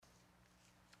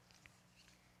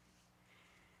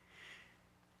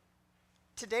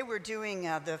Today we're doing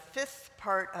the fifth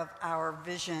part of our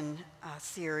Vision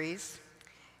series,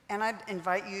 and I'd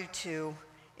invite you to,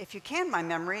 if you can by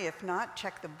memory, if not,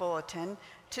 check the bulletin,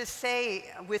 to say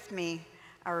with me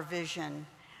our vision.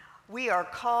 We are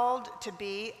called to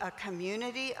be a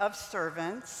community of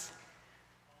servants.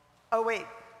 Oh wait,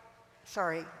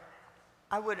 sorry.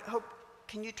 I would hope,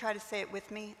 can you try to say it with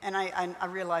me? And I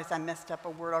realize I messed up a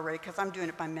word already because I'm doing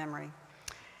it by memory.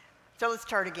 So let's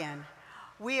start again.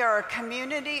 We are a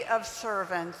community of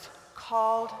servants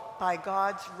called by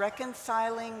God's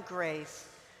reconciling grace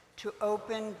to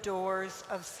open doors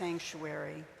of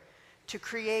sanctuary, to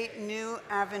create new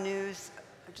avenues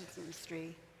of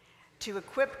ministry, to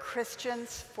equip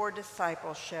Christians for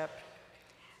discipleship,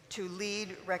 to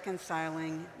lead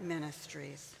reconciling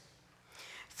ministries.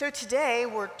 So today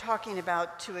we're talking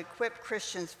about to equip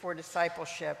Christians for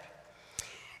discipleship.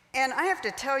 And I have to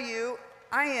tell you,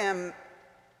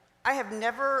 I have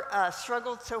never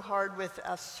struggled so hard with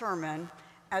a sermon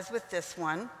as with this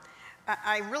one.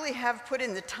 I really have put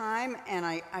in the time, and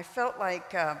I felt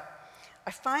like I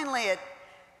finally,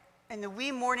 in the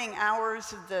wee morning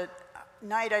hours of the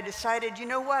night, I decided, you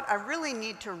know what, I really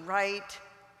need to write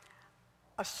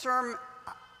a sermon.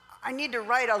 I need to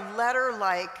write a letter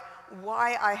like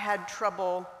why I had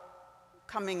trouble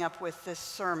coming up with this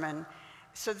sermon.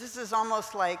 So this is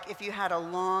almost like if you had a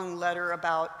long letter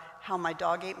about how my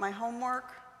dog ate my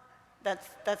homework.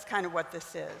 That's kind of what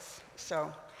this is.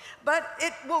 So, but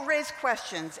it will raise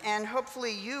questions, and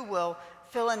hopefully you will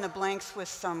fill in the blanks with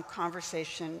some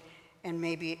conversation, and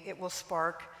maybe it will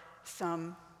spark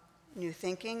some new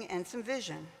thinking and some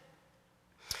vision.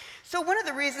 So one of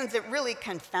the reasons it really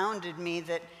confounded me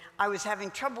that I was having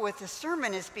trouble with this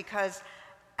sermon is because,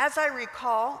 as I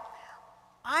recall,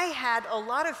 I had a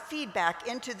lot of feedback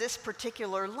into this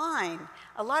particular line,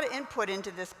 a lot of input into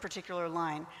this particular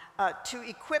line, to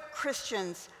equip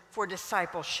Christians for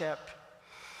discipleship.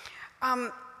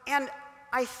 And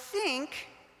I think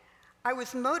I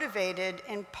was motivated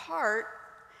in part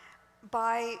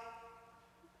by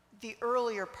the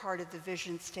earlier part of the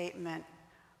vision statement,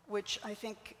 which I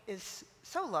think is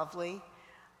so lovely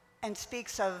and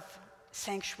speaks of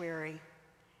sanctuary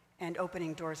and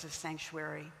opening doors of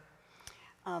sanctuary.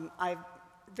 I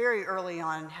very early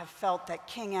on have felt that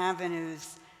King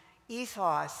Avenue's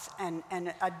ethos and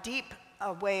a deep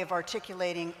way of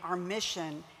articulating our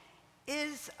mission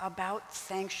is about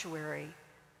sanctuary,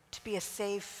 to be a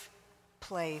safe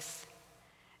place,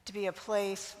 to be a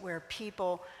place where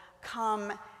people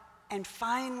come and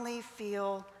finally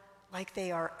feel like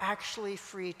they are actually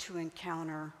free to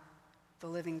encounter the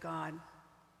living God.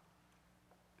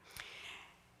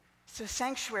 So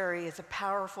sanctuary is a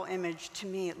powerful image, to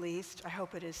me at least. I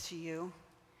hope it is to you.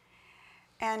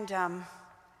 And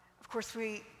of course,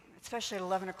 we, especially at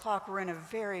 11 o'clock, we're in a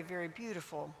very, very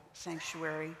beautiful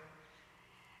sanctuary.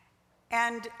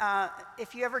 And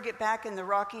if you ever get back in the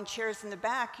rocking chairs in the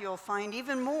back, you'll find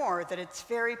even more that it's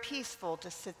very peaceful to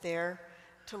sit there,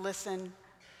 to listen,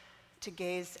 to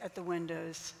gaze at the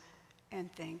windows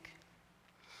and think.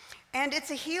 And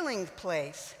it's a healing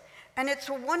place, and it's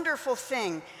a wonderful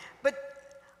thing. But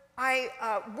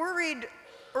I worried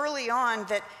early on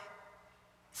that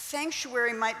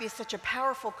sanctuary might be such a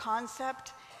powerful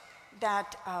concept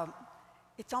that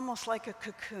it's almost like a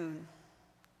cocoon.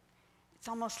 It's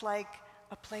almost like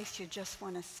a place you just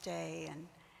want to stay,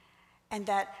 and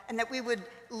that we would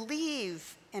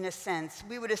leave, in a sense.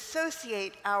 We would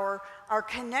associate our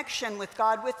connection with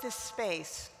God with this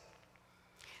space.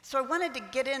 So I wanted to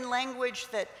get in language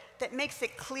that makes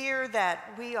it clear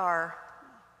that we are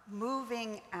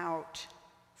moving out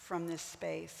from this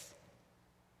space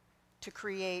to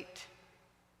create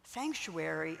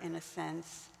sanctuary, in a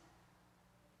sense,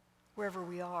 wherever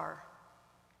we are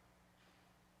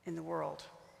in the world.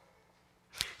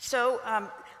 So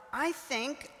I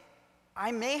think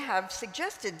I may have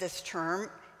suggested this term,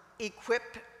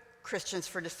 equip Christians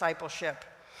for discipleship.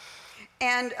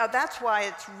 And that's why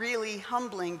it's really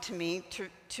humbling to me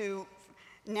to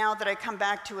now that I come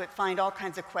back to it, find all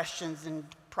kinds of questions and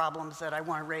problems that I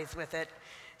want to raise with it.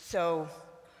 So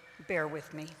bear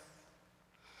with me.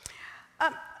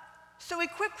 So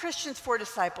equip Christians for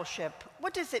discipleship.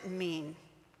 What does it mean?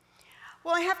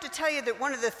 Well, I have to tell you that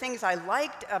one of the things I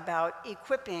liked about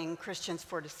equipping Christians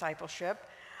for discipleship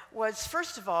was,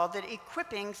 first of all, that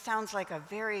equipping sounds like a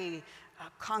very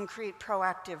concrete,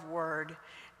 proactive word.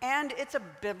 And it's a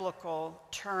biblical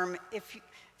term. If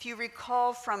you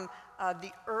recall from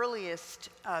the earliest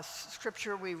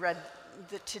scripture we read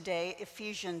today,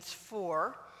 Ephesians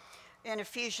 4. In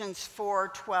Ephesians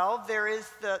 4:12, there is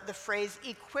the phrase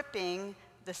equipping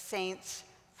the saints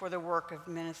for the work of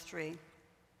ministry.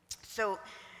 So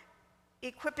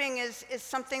equipping is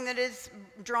something that is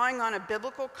drawing on a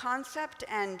biblical concept,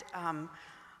 and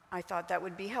I thought that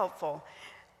would be helpful.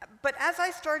 But as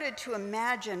I started to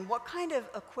imagine what kind of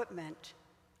equipment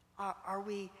are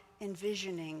we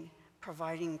envisioning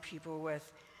providing people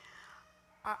with,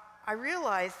 I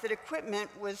realized that equipment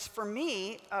was, for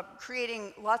me,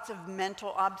 creating lots of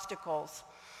mental obstacles.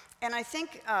 And I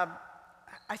think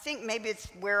maybe it's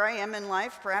where I am in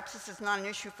life. Perhaps this is not an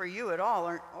issue for you at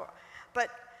all. But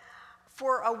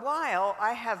for a while,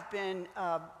 I have been,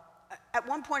 at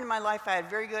one point in my life, I had a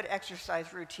very good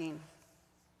exercise routine.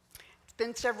 It's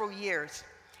been several years.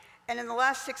 And in the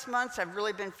last 6 months, I've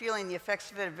really been feeling the effects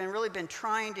of it. I've really been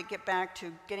trying to get back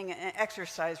to getting an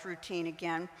exercise routine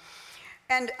again.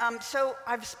 And so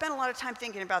I've spent a lot of time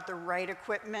thinking about the right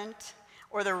equipment,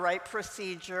 or the right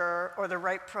procedure, or the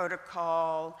right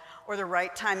protocol, or the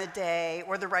right time of day,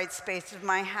 or the right space of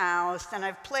my house. And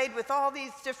I've played with all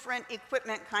these different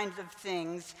equipment kinds of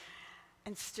things,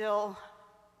 and still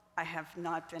I have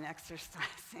not been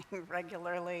exercising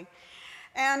regularly.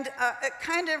 And it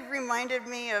kind of reminded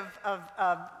me of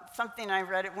something I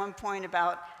read at one point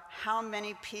about how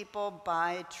many people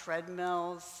buy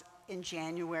treadmills in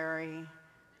January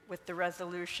with the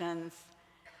resolutions,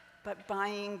 but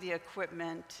buying the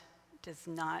equipment does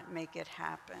not make it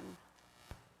happen.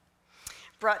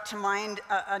 Brought to mind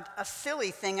a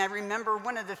silly thing. I remember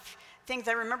one of the things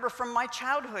I remember from my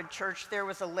childhood church. There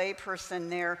was a lay person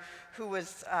there who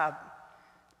was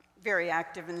very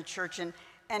active in the church,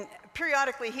 and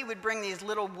periodically he would bring these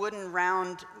little wooden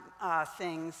round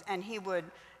things, and he would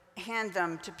hand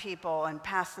them to people and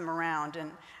pass them around.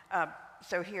 And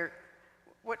so here,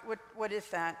 what is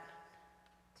that?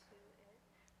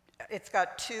 It's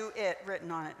got "To It"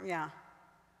 written on it, yeah.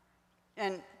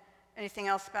 And anything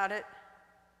else about it?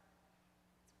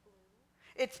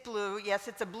 It's blue, yes,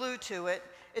 it's a blue "To It."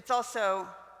 It's also,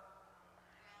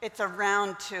 it's a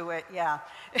round "To It," yeah.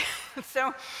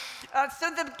 So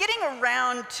the getting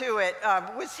around to it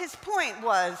was his point,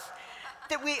 was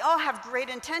that we all have great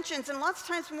intentions, and lots of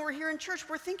times when we're here in church,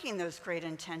 we're thinking those great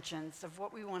intentions of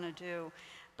what we want to do.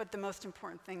 But the most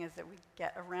important thing is that we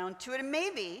get around to it, and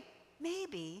maybe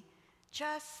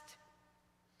just,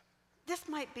 this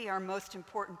might be our most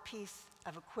important piece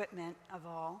of equipment of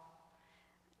all.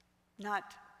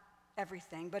 Not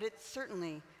everything, but it's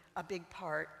certainly a big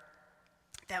part,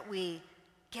 that we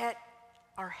get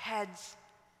our heads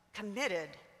committed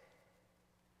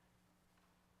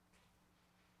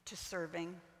to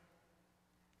serving,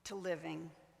 to living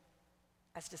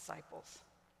as disciples.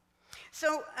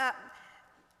 So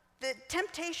the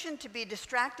temptation to be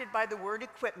distracted by the word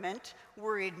equipment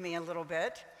worried me a little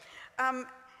bit. And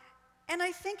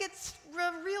I think it's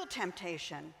a real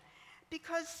temptation,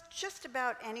 because just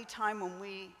about any time when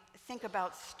we think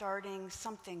about starting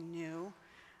something new,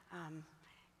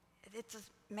 it just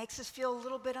makes us feel a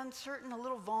little bit uncertain, a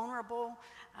little vulnerable.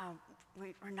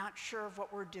 We're not sure of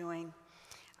what we're doing.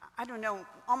 I don't know,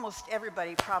 almost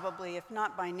everybody probably, if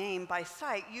not by name, by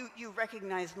sight, you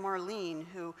recognize Marlene,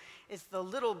 who is the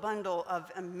little bundle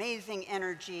of amazing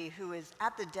energy, who is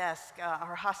at the desk,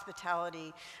 our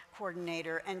hospitality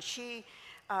coordinator, and she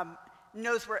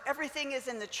knows where everything is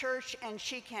in the church, and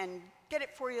she can get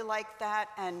it for you like that,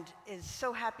 and is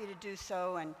so happy to do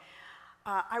so. And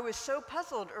I was so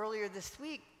puzzled earlier this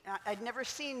week. I'd never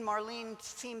seen Marlene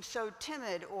seem so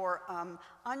timid or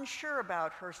unsure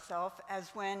about herself as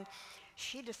when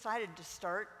she decided to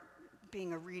start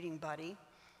being a reading buddy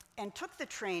and took the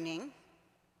training.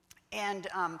 And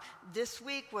this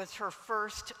week was her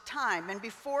first time. And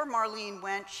before Marlene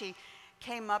went, she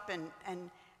came up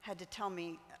and had to tell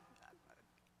me,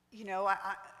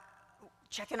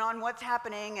 checking on what's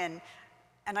happening. And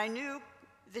I knew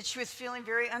that she was feeling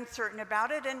very uncertain about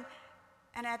it.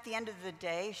 And at the end of the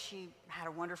day, she had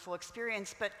a wonderful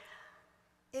experience. But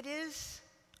it is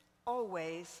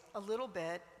always a little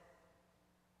bit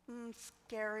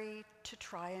scary to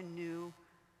try a new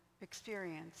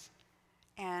experience.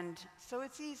 And so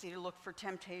it's easy to look for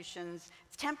temptations.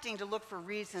 It's tempting to look for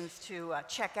reasons to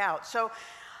check out. So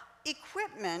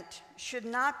equipment should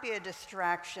not be a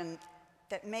distraction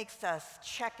that makes us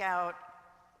check out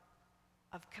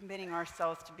of committing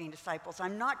ourselves to being disciples.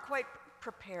 I'm not quite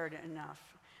prepared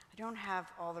enough. I don't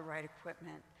have all the right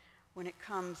equipment. When it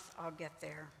comes, I'll get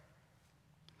there.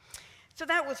 So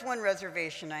that was one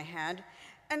reservation I had.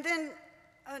 And then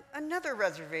another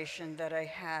reservation that I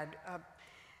had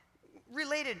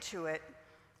related to it.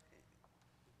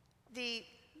 The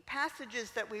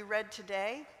passages that we read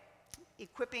today,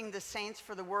 equipping the saints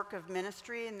for the work of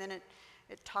ministry, and then it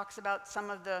talks about some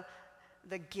of the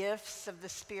the gifts of the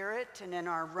Spirit, and in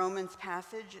our Romans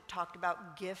passage, it talked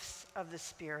about gifts of the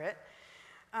Spirit.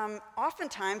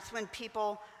 Oftentimes, when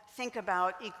people think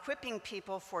about equipping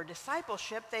people for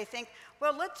discipleship, they think,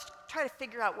 well, let's try to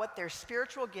figure out what their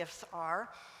spiritual gifts are,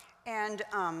 and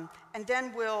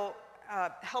then we'll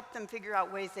help them figure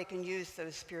out ways they can use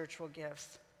those spiritual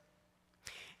gifts.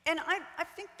 And I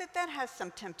think that has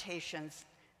some temptations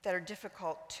that are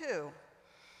difficult too.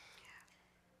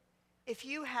 If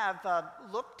you have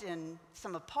looked in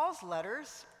some of Paul's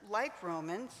letters, like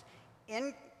Romans,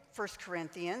 in 1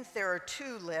 Corinthians, there are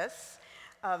two lists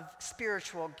of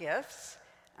spiritual gifts.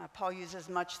 Paul uses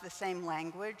much the same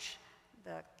language.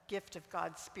 The gift of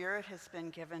God's Spirit has been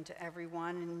given to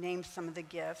everyone, and names some of the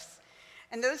gifts.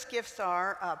 And those gifts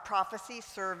are prophecy,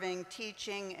 serving,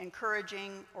 teaching,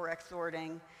 encouraging or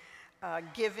exhorting,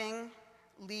 giving,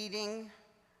 leading,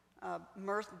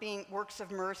 being works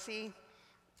of mercy,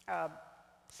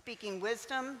 speaking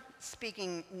wisdom,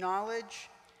 speaking knowledge,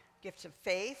 gifts of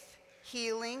faith,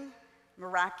 healing,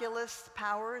 miraculous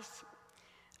powers,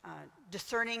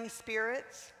 discerning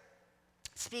spirits,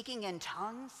 speaking in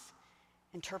tongues,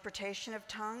 interpretation of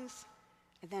tongues,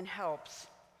 and then helps.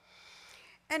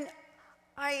 And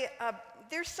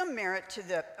there's some merit to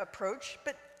the approach,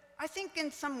 but I think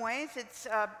in some ways it's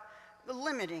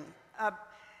limiting.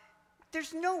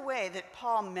 There's no way that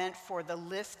Paul meant for the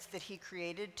list that he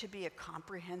created to be a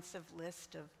comprehensive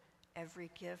list of every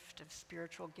gift, of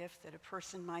spiritual gift that a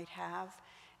person might have,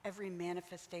 every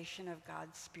manifestation of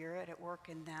God's Spirit at work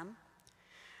in them.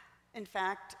 In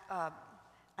fact,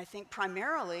 I think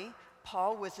primarily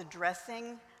Paul was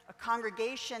addressing a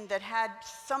congregation that had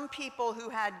some people who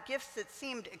had gifts that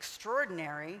seemed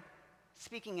extraordinary,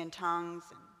 speaking in tongues,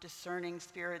 discerning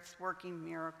spirits, working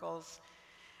miracles,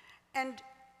 and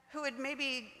who had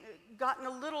maybe gotten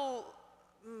a little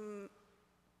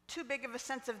too big of a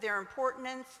sense of their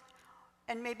importance,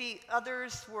 and maybe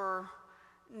others were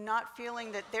not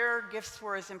feeling that their gifts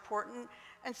were as important.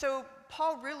 And so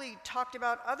Paul really talked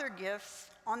about other gifts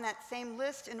on that same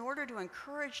list in order to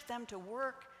encourage them to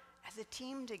work as a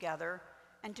team together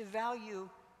and to value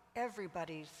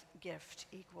everybody's gift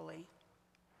equally.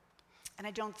 And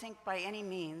I don't think by any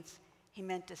means he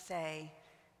meant to say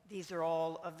these are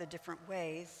all of the different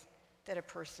ways that a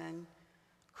person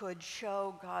could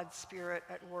show God's Spirit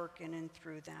at work in and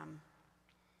through them.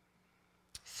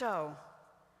 So,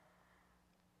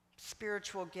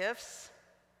 spiritual gifts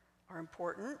are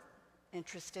important,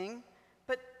 interesting,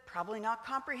 but probably not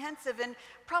comprehensive. And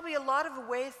probably a lot of the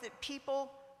ways that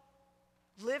people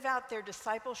live out their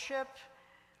discipleship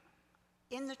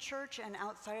in the church and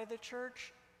outside of the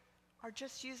church are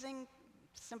just using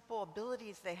simple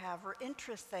abilities they have or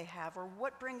interests they have or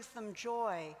what brings them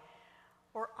joy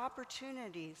or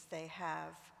opportunities they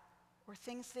have or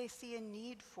things they see a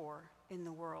need for in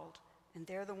the world, and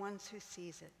they're the ones who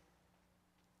seize it.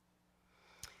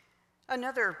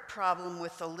 Another problem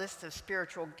with the list of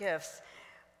spiritual gifts,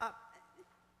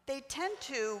 they tend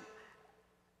to,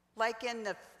 like in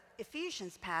the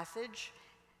Ephesians passage,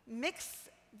 mix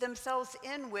themselves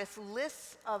in with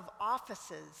lists of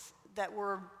offices that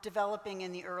were developing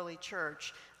in the early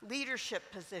church, leadership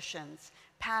positions,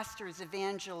 pastors,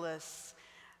 evangelists,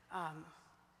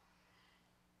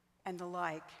 and the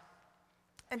like.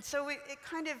 And so it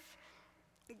kind of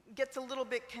gets a little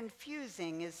bit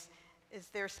confusing. Is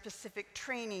there specific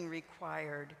training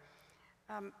required?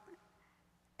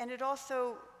 And it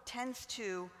also tends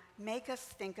to make us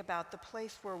think about the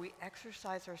place where we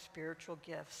exercise our spiritual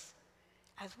gifts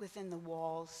as within the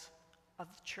walls of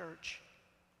the church.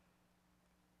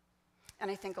 And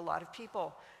I think a lot of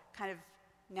people kind of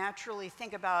naturally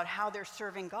think about how they're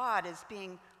serving God as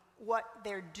being what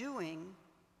they're doing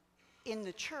in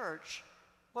the church,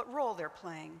 what role they're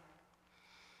playing.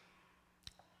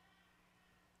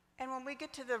 And when we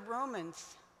get to the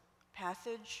Romans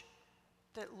passage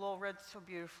that Lowell read so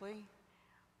beautifully,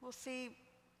 we'll see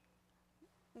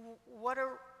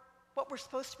what we're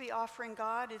supposed to be offering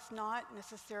God is not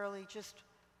necessarily just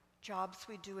jobs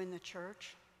we do in the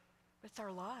church, but it's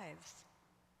our lives.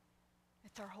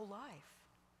 It's our whole life.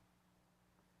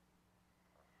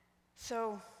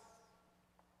 So,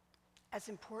 as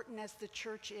important as the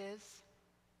church is,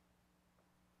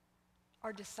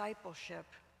 our discipleship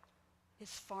is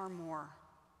far more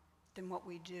than what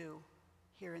we do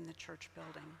here in the church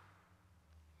building.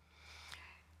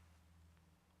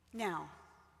 Now,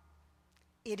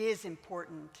 it is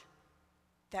important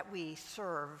that we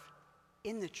serve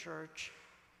in the church,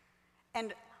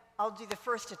 and I'll be the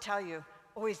first to tell you,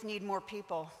 always need more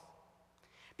people.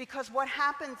 Because what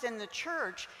happens in the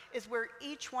church is where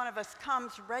each one of us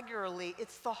comes regularly.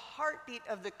 It's the heartbeat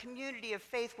of the community of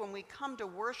faith when we come to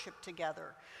worship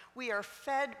together. We are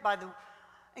fed by the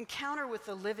encounter with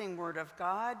the living Word of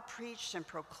God, preached and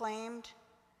proclaimed.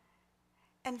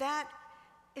 And that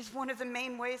is one of the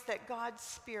main ways that God's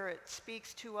Spirit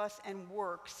speaks to us and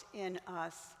works in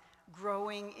us,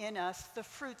 growing in us the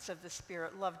fruits of the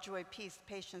Spirit: love, joy, peace,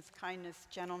 patience, kindness,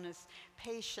 gentleness,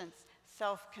 patience,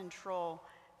 self-control.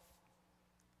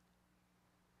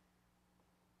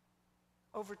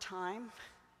 Over time,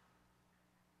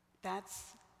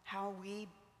 that's how we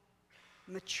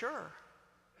mature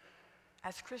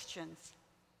as Christians,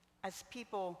 as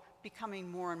people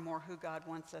becoming more and more who God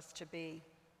wants us to be.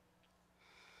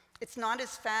 It's not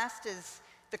as fast as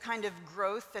the kind of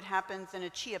growth that happens in a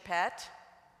Chia Pet.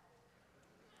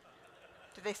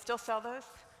 Do they still sell those?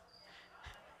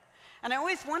 And I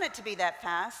always want it to be that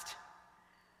fast.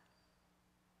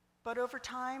 But over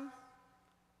time,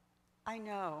 I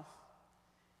know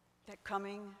that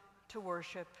coming to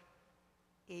worship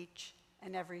each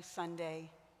and every Sunday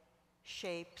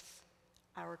shapes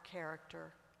our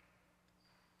character.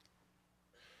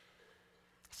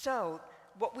 So,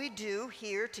 what we do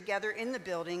here together in the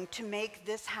building to make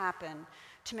this happen,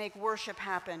 to make worship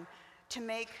happen, to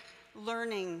make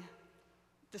learning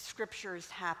the scriptures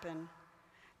happen,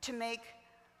 to make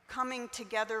coming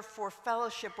together for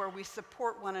fellowship where we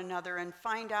support one another and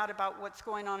find out about what's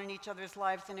going on in each other's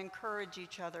lives and encourage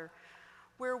each other,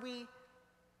 where we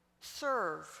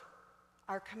serve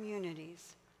our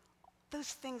communities. Those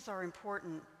things are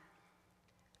important.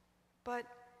 But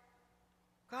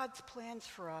God's plans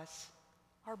for us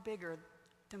are bigger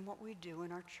than what we do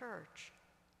in our church.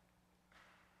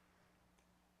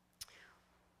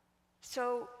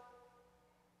 So,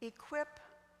 equip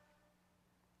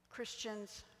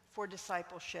Christians for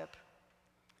discipleship.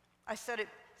 I said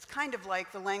it's kind of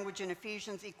like the language in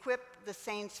Ephesians: equip the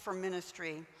saints for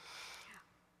ministry.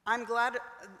 I'm glad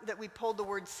that we pulled the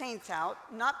word saints out,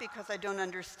 not because I don't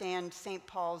understand St.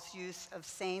 Paul's use of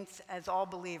saints as all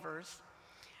believers,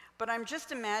 but I'm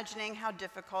just imagining how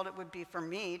difficult it would be for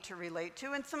me to relate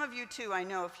to, and some of you too, I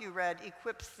know, if you read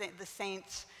Equip the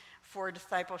Saints for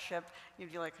Discipleship,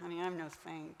 you'd be like, honey, I'm no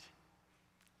saint.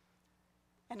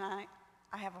 And I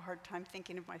have a hard time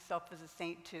thinking of myself as a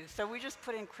saint too, so we just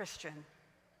put in Christian.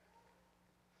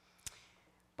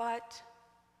 But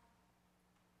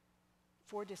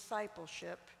for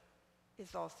discipleship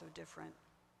is also different.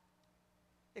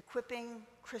 Equipping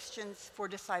Christians for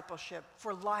discipleship,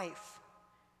 for life,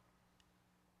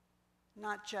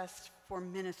 not just for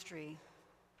ministry,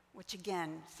 which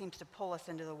again seems to pull us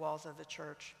into the walls of the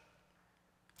church.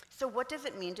 So what does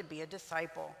it mean to be a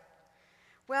disciple?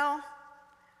 Well,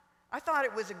 I thought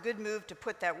it was a good move to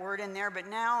put that word in there, but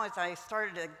now as I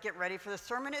started to get ready for the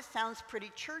sermon, it sounds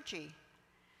pretty churchy.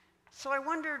 So I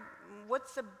wondered,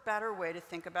 what's a better way to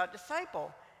think about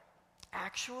disciple?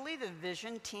 Actually, the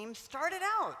vision team started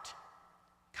out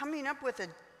coming up with a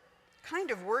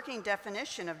kind of working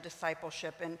definition of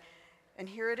discipleship, and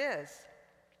here it is.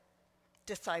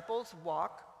 Disciples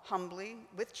walk humbly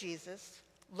with Jesus,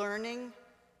 learning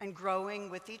and growing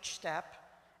with each step,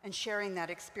 and sharing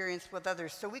that experience with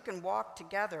others so we can walk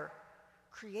together,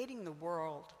 creating the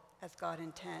world as God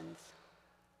intends.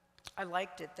 I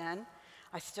liked it then.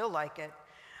 I still like it.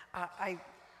 I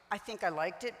think I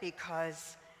liked it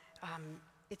because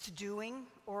it's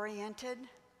doing-oriented.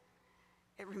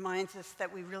 It reminds us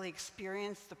that we really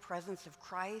experience the presence of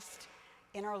Christ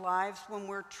in our lives when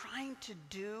we're trying to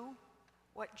do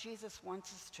what Jesus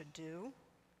wants us to do.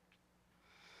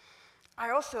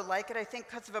 I also like it, I think,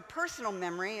 because of a personal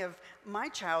memory of my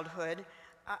childhood.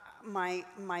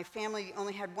 My family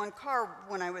only had one car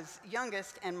when I was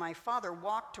youngest, and my father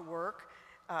walked to work.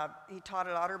 He taught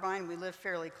at Otterbein. We lived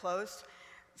fairly close.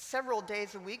 Several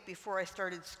days a week before I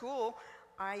started school,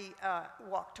 I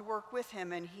walked to work with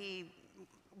him, and he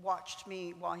watched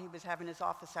me while he was having his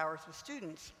office hours with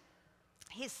students.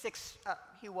 He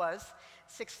was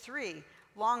 6'3",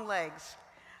 long legs.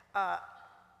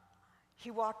 He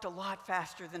walked a lot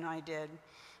faster than I did.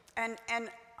 And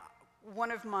one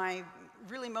of my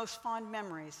really most fond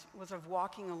memories was of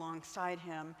walking alongside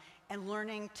him and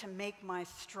learning to make my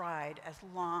stride as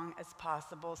long as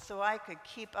possible so I could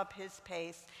keep up his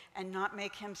pace and not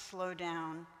make him slow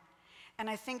down. And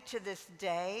I think to this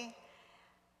day,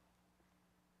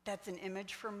 that's an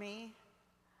image for me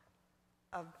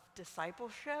of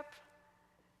discipleship,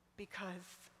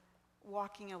 because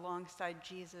walking alongside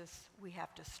Jesus, we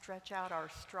have to stretch out our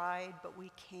stride, but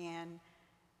we can,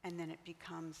 and then it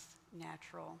becomes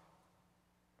natural.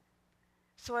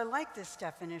 So I like this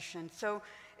definition. So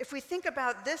if we think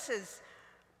about this as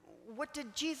what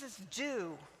did Jesus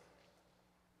do?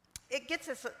 It gets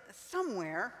us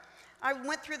somewhere. I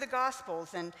went through the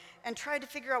Gospels and tried to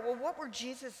figure out, well, what were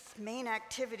Jesus' main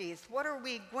activities? What are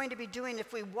we going to be doing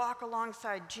if we walk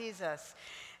alongside Jesus?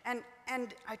 And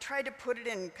I tried to put it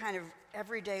in kind of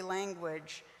everyday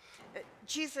language.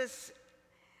 Jesus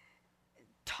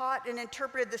taught and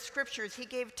interpreted the scriptures. He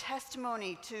gave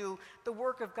testimony to the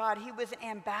work of God. He was an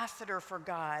ambassador for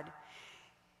God.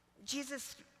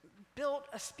 Jesus built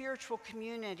a spiritual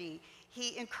community.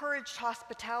 He encouraged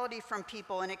hospitality from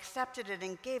people and accepted it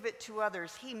and gave it to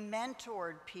others. He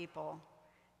mentored people.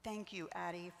 Thank you,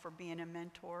 Addie, for being a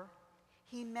mentor.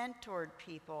 He mentored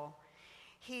people.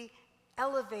 He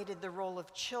elevated the role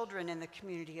of children in the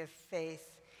community of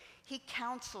faith. He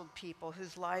counseled people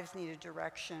whose lives needed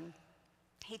direction.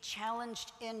 He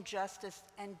challenged injustice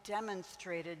and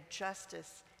demonstrated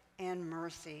justice and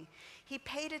mercy. He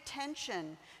paid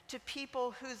attention to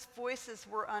people whose voices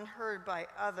were unheard by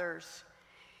others.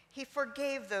 He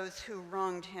forgave those who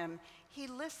wronged him. He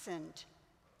listened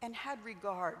and had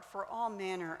regard for all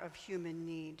manner of human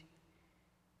need.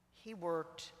 He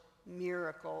worked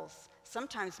miracles,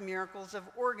 sometimes miracles of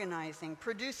organizing,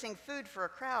 producing food for a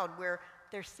crowd where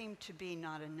there seemed to be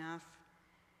not enough,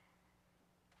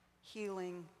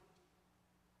 healing,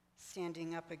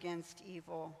 standing up against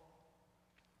evil,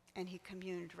 and he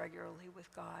communed regularly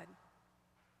with God.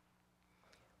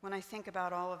 When I think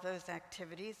about all of those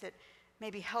activities, it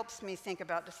maybe helps me think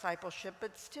about discipleship,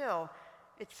 but still,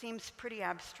 it seems pretty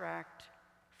abstract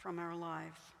from our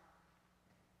lives.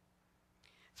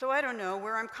 So I don't know,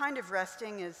 where I'm kind of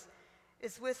resting is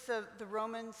with the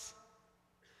Romans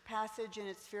passage in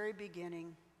its very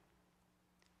beginning.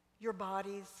 Your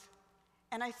bodies.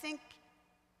 And I think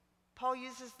Paul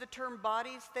uses the term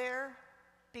bodies there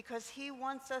because he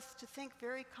wants us to think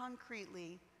very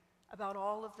concretely about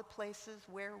all of the places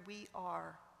where we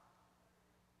are.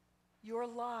 Your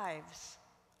lives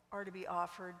are to be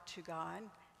offered to God.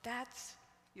 That's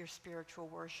your spiritual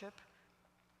worship.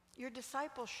 Your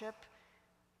discipleship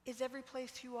is every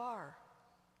place you are,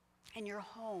 in your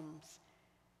homes,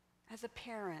 as a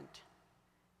parent,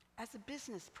 as a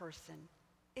business person,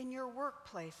 in your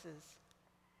workplaces,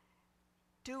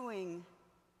 doing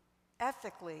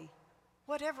ethically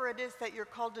whatever it is that you're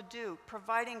called to do,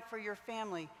 providing for your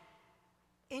family,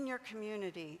 in your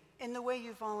community, in the way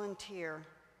you volunteer,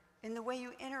 in the way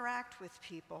you interact with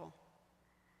people.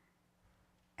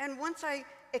 And once I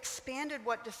expanded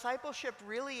what discipleship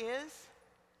really is,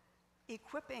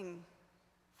 equipping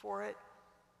for it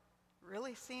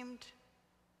really seemed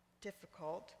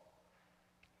difficult.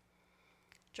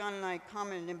 John and I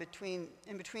commented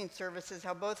in between services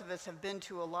how both of us have been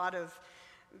to a lot of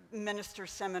minister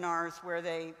seminars where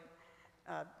they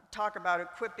talk about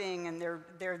equipping, and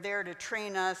they're there to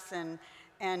train us, and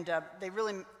they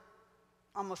really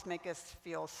almost make us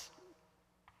feel,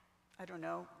 I don't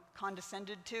know,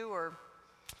 condescended to, or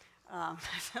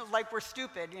like we're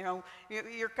stupid. You know,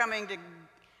 you're coming to,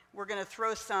 we're going to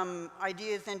throw some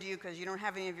ideas into you because you don't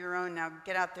have any of your own. Now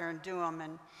get out there and do them.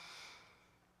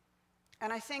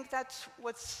 And I think that's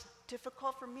what's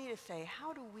difficult for me to say.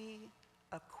 How do we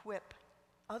equip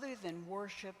other than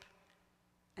worship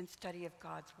and study of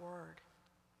God's word?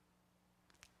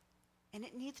 And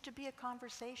it needs to be a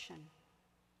conversation.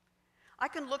 I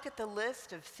can look at the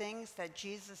list of things that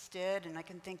Jesus did, and I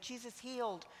can think, Jesus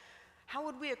healed. How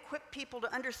would we equip people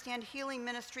to understand healing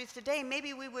ministries today?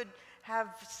 Maybe we would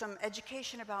have some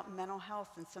education about mental health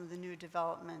and some of the new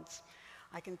developments.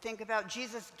 I can think about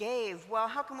Jesus gave. Well,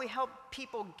 how can we help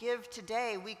people give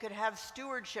today? We could have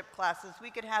stewardship classes.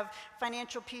 We could have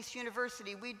Financial Peace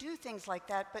University. We do things like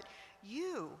that, but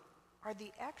you are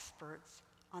the experts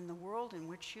on the world in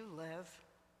which you live.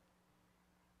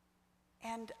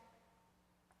 And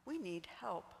we need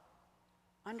help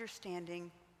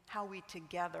understanding how we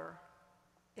together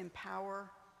empower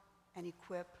and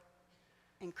equip,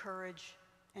 encourage,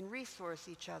 and resource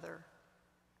each other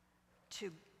to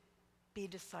be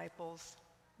disciples,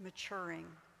 maturing,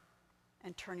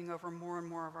 and turning over more and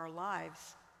more of our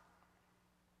lives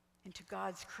into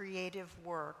God's creative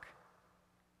work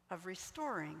of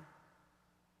restoring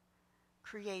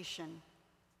creation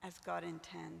as God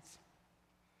intends.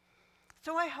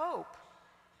 So I hope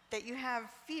that you have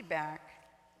feedback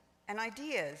and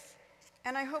ideas,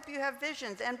 and I hope you have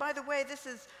visions. And by the way, this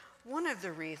is one of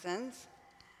the reasons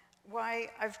why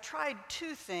I've tried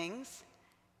two things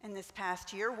in this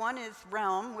past year. One is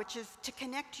Realm, which is to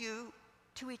connect you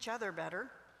to each other better.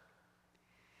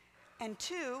 And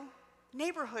two,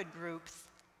 neighborhood groups,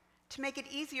 to make it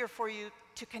easier for you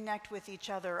to connect with each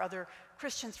other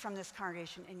Christians from this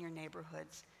congregation in your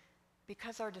neighborhoods.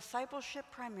 Because our discipleship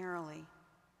primarily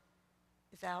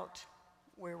is out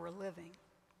where we're living.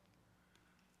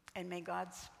 And may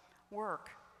God's work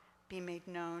be made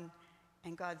known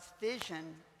and God's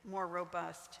vision more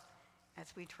robust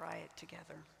as we try it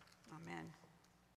together. Amen.